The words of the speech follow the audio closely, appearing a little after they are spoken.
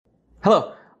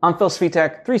Hello, I'm Phil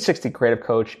Svitek, 360 Creative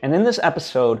Coach, and in this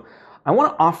episode, I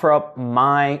want to offer up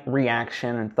my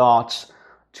reaction and thoughts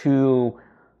to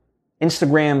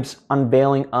Instagram's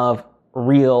unveiling of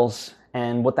Reels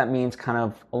and what that means kind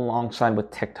of alongside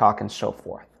with TikTok and so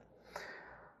forth.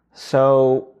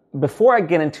 So before I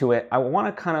get into it, I want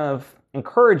to kind of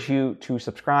encourage you to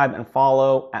subscribe and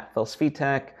follow at Phil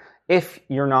Svitek if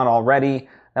you're not already.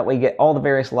 That way you get all the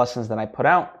various lessons that I put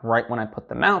out right when I put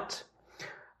them out.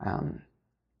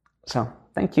 So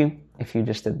thank you if you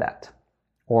just did that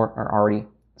or are already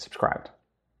subscribed.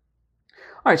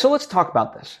 All right, so let's talk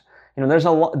about this. There's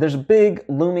a big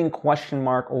looming question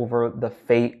mark over the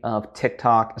fate of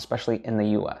TikTok, especially in the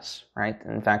U.S., right?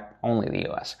 In fact, only the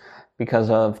U.S.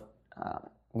 because of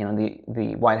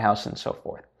the White House and so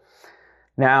forth.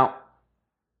 Now,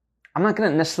 I'm not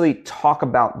going to necessarily talk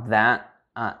about that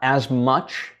as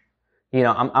much.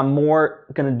 I'm more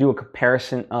going to do a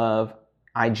comparison of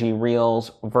IG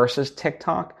Reels versus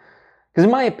TikTok. Because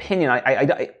in my opinion,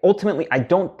 I ultimately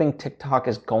don't think TikTok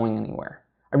is going anywhere.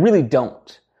 I really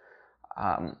don't.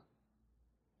 I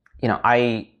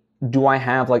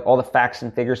have like all the facts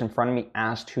and figures in front of me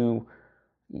as to,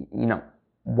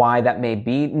 why that may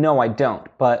be? No, I don't.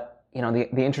 But, the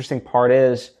interesting part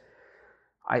is,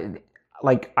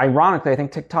 ironically, I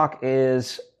think TikTok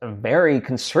is very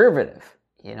conservative.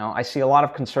 I see a lot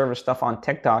of conservative stuff on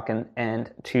TikTok, and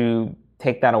to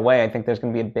take that away, I think there's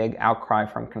going to be a big outcry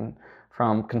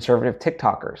from conservative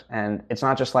TikTokers. And it's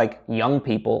not just like young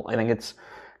people. I think it's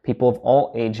people of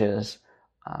all ages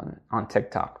on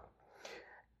TikTok.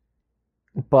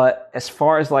 But as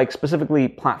far as like specifically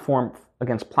platform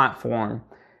against platform,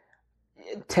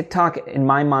 TikTok, in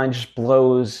my mind, just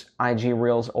blows IG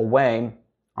Reels away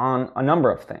on a number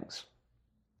of things.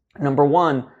 Number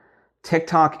one,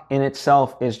 TikTok in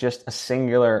itself is just a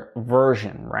singular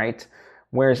version, right?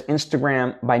 Whereas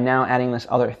Instagram, by now adding this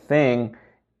other thing,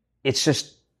 it's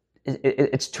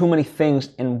too many things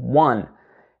in one.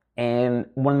 And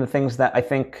one of the things that I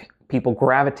think people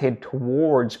gravitated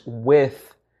towards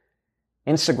with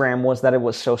Instagram was that it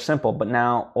was so simple. But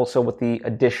now also with the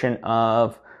addition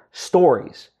of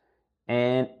stories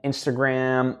and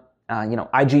Instagram,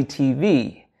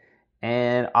 IGTV,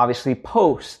 and obviously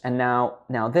posts, and now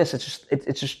this,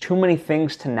 it's just too many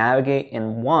things to navigate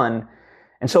in one.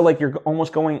 And so like you're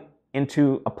almost going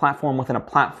into a platform within a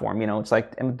platform. It's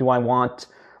like, do I want,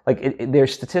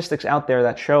 there's statistics out there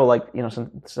that show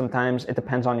sometimes it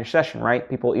depends on your session, right?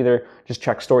 People either just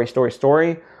check story,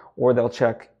 or they'll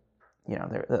check,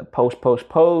 the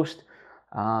post.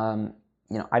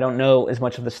 I don't know as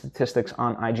much of the statistics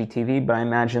on IGTV, but I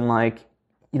imagine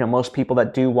most people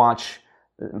that do watch,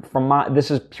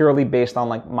 this is purely based on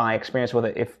like my experience with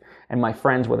it, and my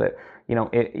friends with it.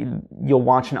 You'll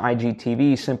watch an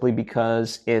IGTV simply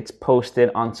because it's posted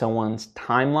on someone's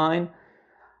timeline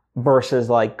versus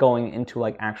like going into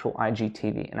like actual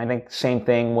IGTV. And I think same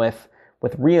thing with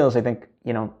Reels. I think,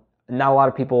 not a lot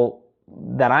of people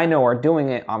that I know are doing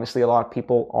it. Obviously, a lot of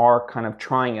people are kind of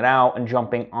trying it out and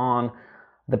jumping on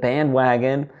the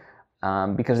bandwagon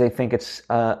because they think it's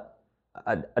a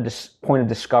point of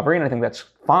discovery, and I think that's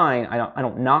fine. I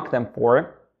don't knock them for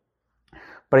it.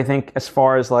 But I think as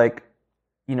far as like,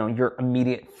 your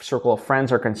immediate circle of friends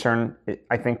are concerned,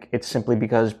 I think it's simply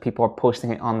because people are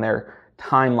posting it on their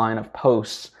timeline of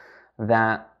posts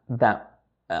that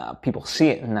people see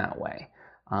it in that way.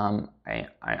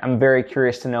 I'm very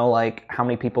curious to know like how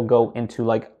many people go into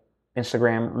like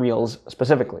Instagram Reels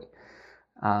specifically.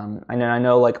 I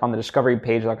know like on the discovery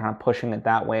page they're kind of pushing it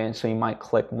that way, and so you might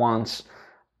click once.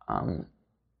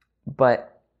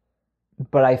 But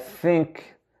I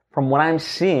think from what I'm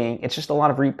seeing, it's just a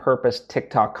lot of repurposed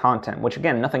TikTok content, which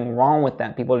again, nothing wrong with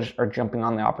that. People just are jumping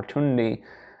on the opportunity.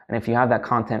 And if you have that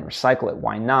content, recycle it.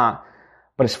 Why not?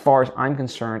 But as far as I'm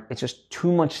concerned, it's just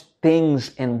too much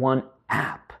things in one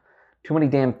app. Too many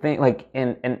damn things.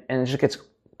 And it just gets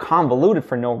convoluted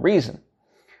for no reason.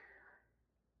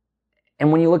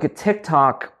 And when you look at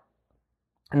TikTok,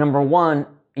 number one,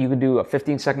 you could do a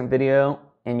 15-second video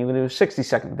and you can do a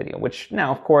 60-second video, which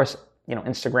now, of course,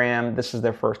 Instagram, this is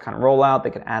their first kind of rollout.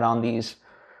 They could add on these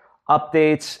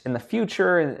updates in the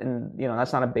future, and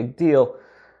that's not a big deal.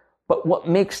 But what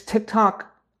makes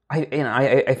TikTok, I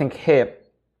think,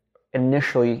 hit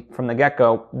initially from the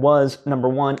get-go was, number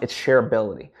one, its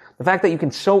shareability. The fact that you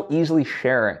can so easily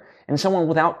share it, and someone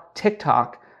without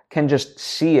TikTok can just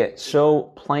see it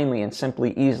so plainly and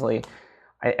simply, easily.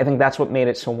 I think that's what made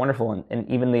it so wonderful. And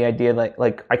even the idea that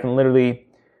like I can literally,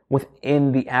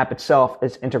 within the app itself,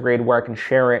 it's integrated where I can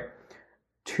share it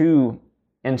to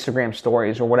Instagram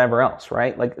stories or whatever else,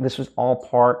 right? Like this was all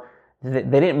part, they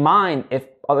didn't mind if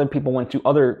other people went to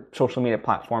other social media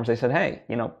platforms. They said, hey,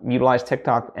 utilize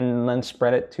TikTok and then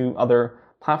spread it to other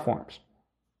platforms.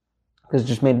 Because it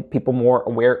just made people more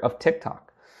aware of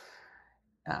TikTok.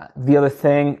 The other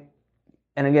thing,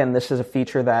 and again, this is a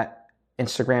feature that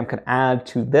Instagram could add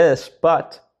to this,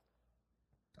 but,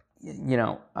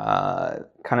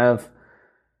 kind of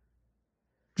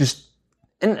just,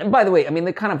 and by the way, I mean,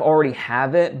 they kind of already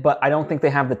have it, but I don't think they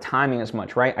have the timing as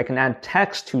much, right? I can add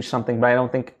text to something, but I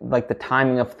don't think like the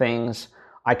timing of things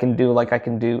I can do like I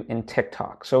can do in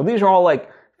TikTok. So these are all like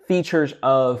features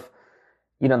of,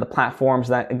 the platforms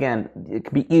that, again, it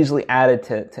can be easily added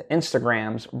to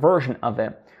Instagram's version of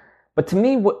it. But to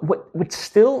me, what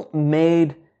still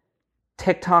made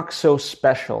TikTok so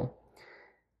special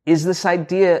is this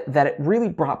idea that it really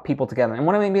brought people together. And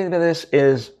what I mean by this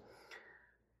is,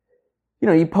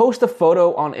 you post a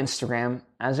photo on Instagram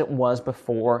as it was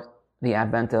before the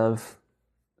advent of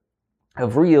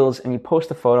Reels, and you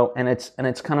post a photo, and it's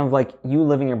kind of like you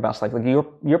living your best life. Like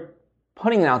you're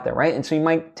putting it out there, right? And so you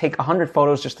might take 100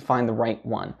 photos just to find the right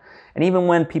one. And even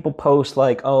when people post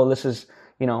like, oh, this is,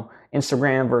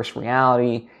 Instagram versus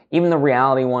reality, even the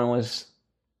reality one was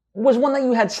one that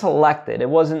you had selected. It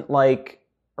wasn't like,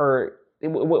 or it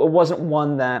wasn't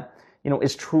one that,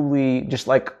 is truly just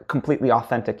like completely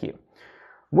authentic you.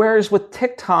 Whereas with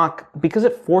TikTok, because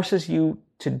it forces you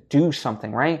to do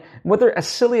something, right? Whether as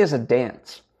silly as a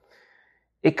dance,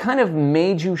 it kind of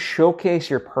made you showcase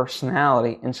your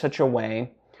personality in such a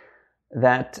way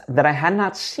that I had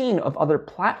not seen of other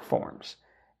platforms.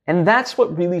 And that's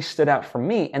what really stood out for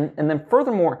me. And then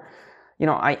furthermore,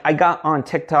 I got on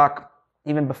TikTok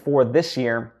even before this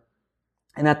year.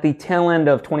 And at the tail end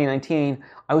of 2019,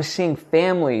 I was seeing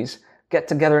families get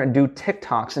together and do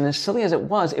TikToks. And as silly as it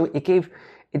was,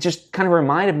 it just kind of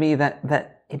reminded me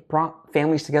that it brought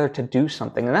families together to do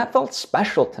something. And that felt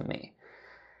special to me.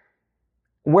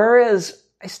 Whereas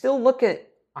I still look at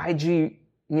IG,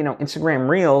 Instagram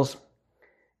Reels,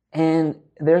 and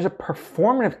there's a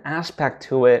performative aspect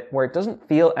to it where it doesn't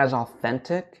feel as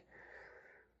authentic.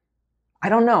 I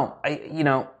don't know.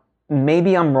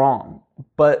 Maybe I'm wrong,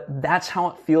 but that's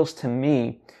how it feels to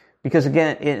me. Because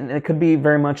again, it could be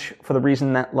very much for the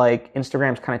reason that like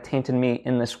Instagram's kind of tainted me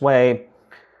in this way,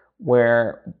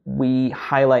 where we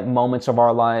highlight moments of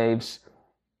our lives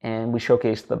and we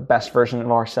showcase the best version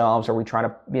of ourselves, or we try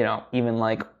to, even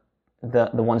like the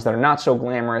ones that are not so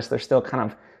glamorous, they're still kind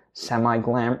of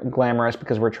semi-glamorous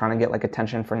because we're trying to get like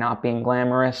attention for not being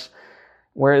glamorous.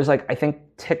 Whereas like, I think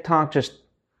TikTok just,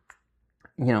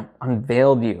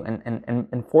 unveiled you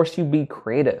and forced you to be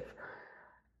creative.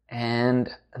 And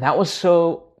that was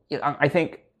so, I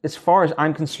think as far as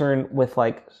I'm concerned with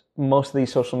like most of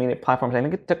these social media platforms, I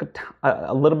think it took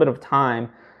a little bit of time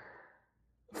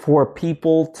for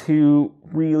people to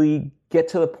really get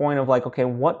to the point of like, okay,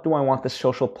 what do I want this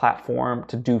social platform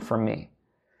to do for me?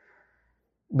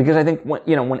 Because I think when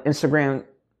Instagram,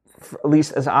 at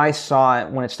least as I saw it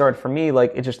when it started for me,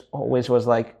 like it just always was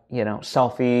like,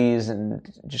 selfies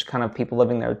and just kind of people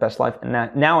living their best life.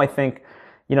 And now I think,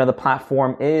 the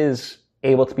platform is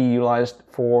able to be utilized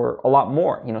for a lot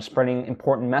more, spreading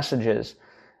important messages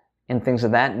and things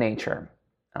of that nature.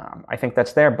 I think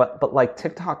that's there, but like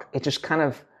TikTok, it just kind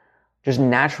of just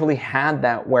naturally had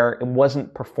that where it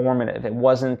wasn't performative. It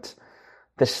wasn't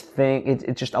this thing.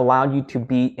 It just allowed you to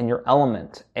be in your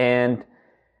element. And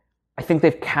I think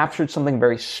they've captured something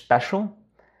very special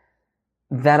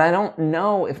that I don't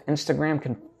know if Instagram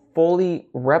can fully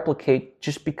replicate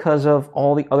just because of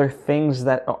all the other things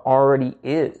that it already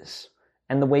is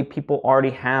and the way people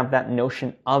already have that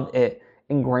notion of it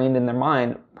ingrained in their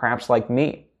mind, perhaps like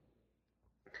me.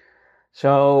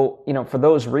 So, for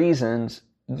those reasons,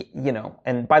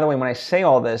 and by the way, when I say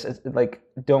all this, it's like,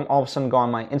 don't all of a sudden go on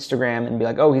my Instagram and be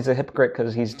like, oh, he's a hypocrite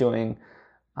because he's doing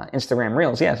Instagram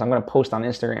Reels. Yes, I'm going to post on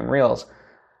Instagram Reels,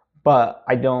 but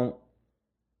I don't,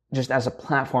 just as a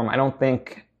platform, I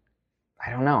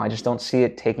don't know, I just don't see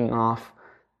it taking off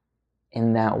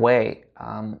in that way.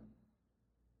 I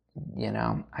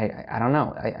don't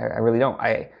know. I really don't.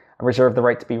 I reserve the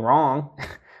right to be wrong.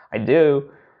 I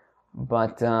do.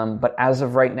 But as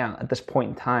of right now, at this point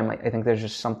in time, I think there's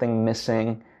just something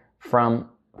missing from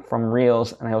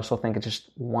Reels, and I also think it's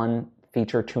just one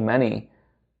feature too many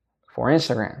for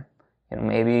Instagram.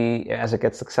 Maybe as it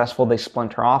gets successful, they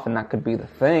splinter off, and that could be the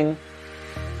thing.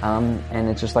 And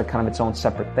it's just like kind of its own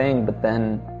separate thing. But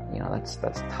then, that's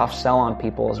a tough sell on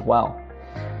people as well.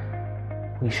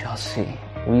 We shall see.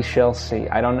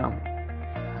 I don't know.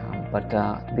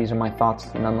 But these are my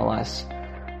thoughts nonetheless.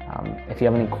 If you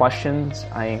have any questions,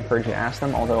 I encourage you to ask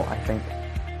them, although I think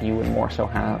you would more so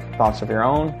have thoughts of your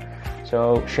own.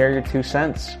 So share your 2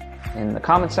 cents. in the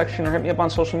comment section or hit me up on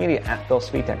social media at Phil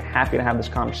Svitek. Happy to have this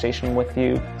conversation with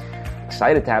you.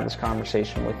 Excited to have this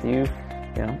conversation with you,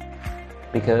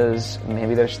 because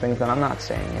maybe there's things that I'm not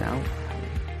saying,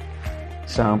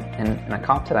 So, and I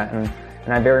cop to that,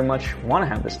 and I very much want to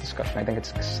have this discussion. I think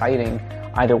it's exciting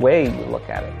either way you look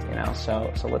at it, So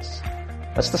let's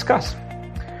discuss.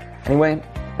 Anyway,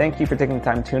 thank you for taking the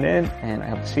time to tune in, and I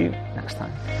hope to see you next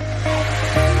time.